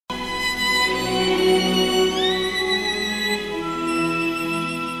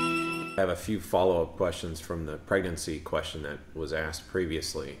have a few follow-up questions from the pregnancy question that was asked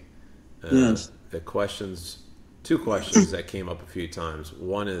previously. Yes. Two questions that came up a few times.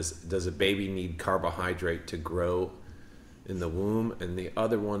 One is, does a baby need carbohydrate to grow in the womb? And the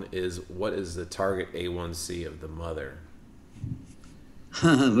other one is, what is the target A1C of the mother?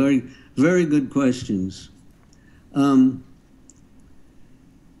 Very, very good questions.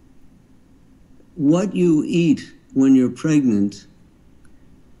 What you eat when you're pregnant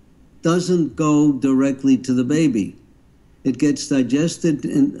doesn't go directly to the baby. It gets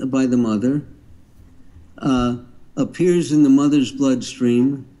digested by the mother, appears in the mother's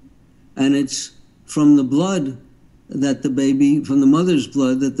bloodstream, and it's from the blood that from the mother's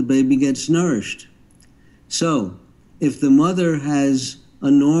blood that the baby gets nourished. So, if the mother has a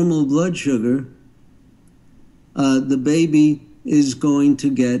normal blood sugar, the baby is going to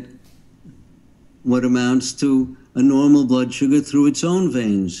get what amounts to a normal blood sugar through its own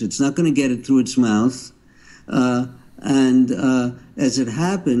veins. It's not going to get it through its mouth. And as it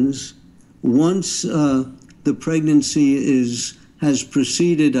happens, once the pregnancy has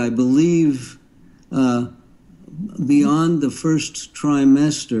proceeded, I believe, beyond the first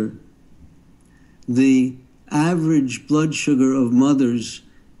trimester, the average blood sugar of mothers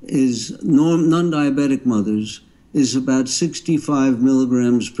non-diabetic mothers is about 65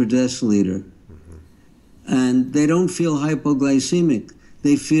 milligrams per deciliter. And they don't feel hypoglycemic.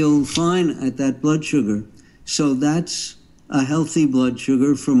 They feel fine at that blood sugar. So that's a healthy blood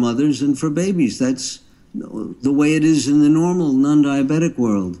sugar for mothers and for babies. That's the way it is in the normal non-diabetic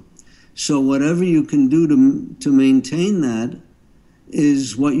world. So whatever you can do to maintain that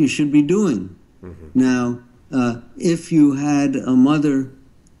is what you should be doing. Now, if you had a mother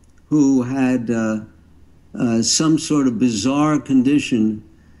who had some sort of bizarre condition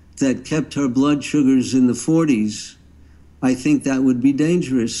that kept her blood sugars in the 40s, I think that would be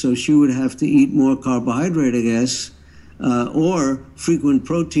dangerous. So she would have to eat more carbohydrate, I guess, or frequent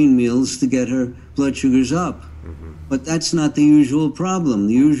protein meals to get her blood sugars up. But that's not the usual problem.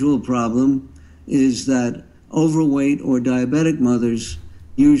 The usual problem is that overweight or diabetic mothers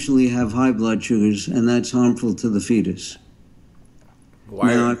usually have high blood sugars, and that's harmful to the fetus.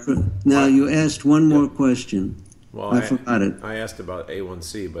 Now you asked one more question. Well, I forgot it. I asked about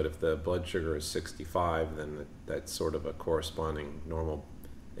A1C, but if the blood sugar is 65, then that's sort of a corresponding normal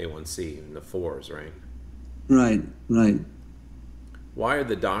A1C in the 4s, right? Right. Why are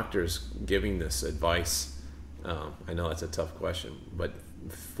the doctors giving this advice? I know that's a tough question, but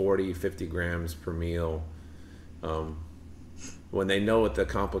 40, 50 grams per meal, when they know what the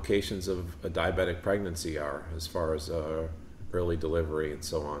complications of a diabetic pregnancy are as far as early delivery and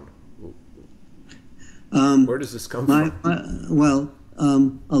so on. Where does this come from?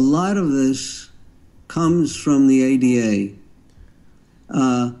 A lot of this comes from the ADA.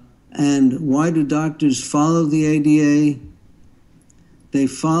 And why do doctors follow the ADA? They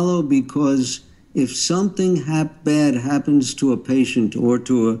follow because if something bad happens to a patient or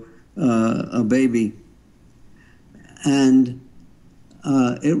to a baby, and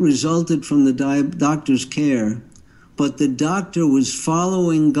it resulted from the doctor's care, but the doctor was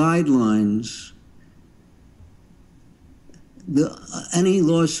following guidelines, any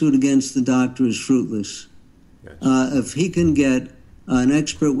lawsuit against the doctor is fruitless. Gotcha. If he can get an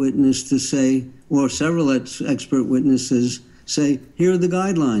expert witness to say, or several expert witnesses say, here are the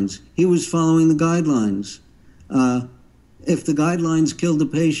guidelines. He was following the guidelines. If the guidelines killed the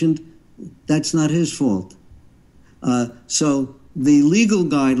patient, that's not his fault. So the legal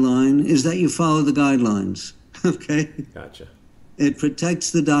guideline is that you follow the guidelines. Okay? Gotcha. It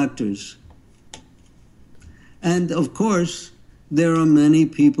protects the doctors. And of course, there are many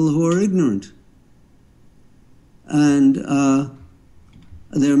people who are ignorant. And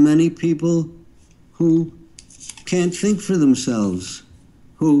there are many people who can't think for themselves,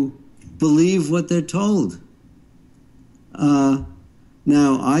 who believe what they're told. Now,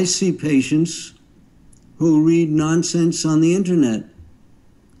 I see patients who read nonsense on the internet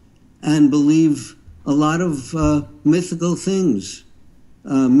and believe a lot of mythical things,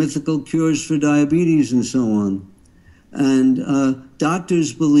 mythical cures for diabetes and so on. And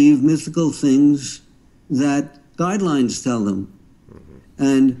doctors believe mythical things that guidelines tell them.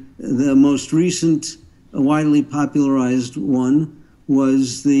 And the most recent widely popularized one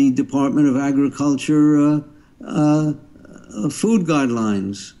was the Department of Agriculture food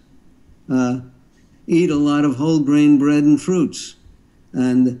guidelines. Eat a lot of whole grain bread and fruits.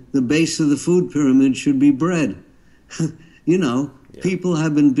 And the base of the food pyramid should be bread. People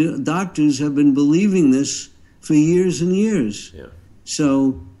have been, doctors have been believing this for years and years. Yeah.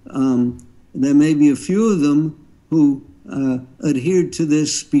 So there may be a few of them who adhered to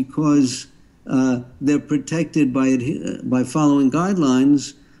this because they're protected by following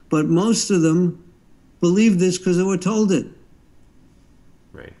guidelines, but most of them believe this because they were told it.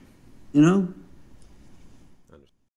 Right. You know?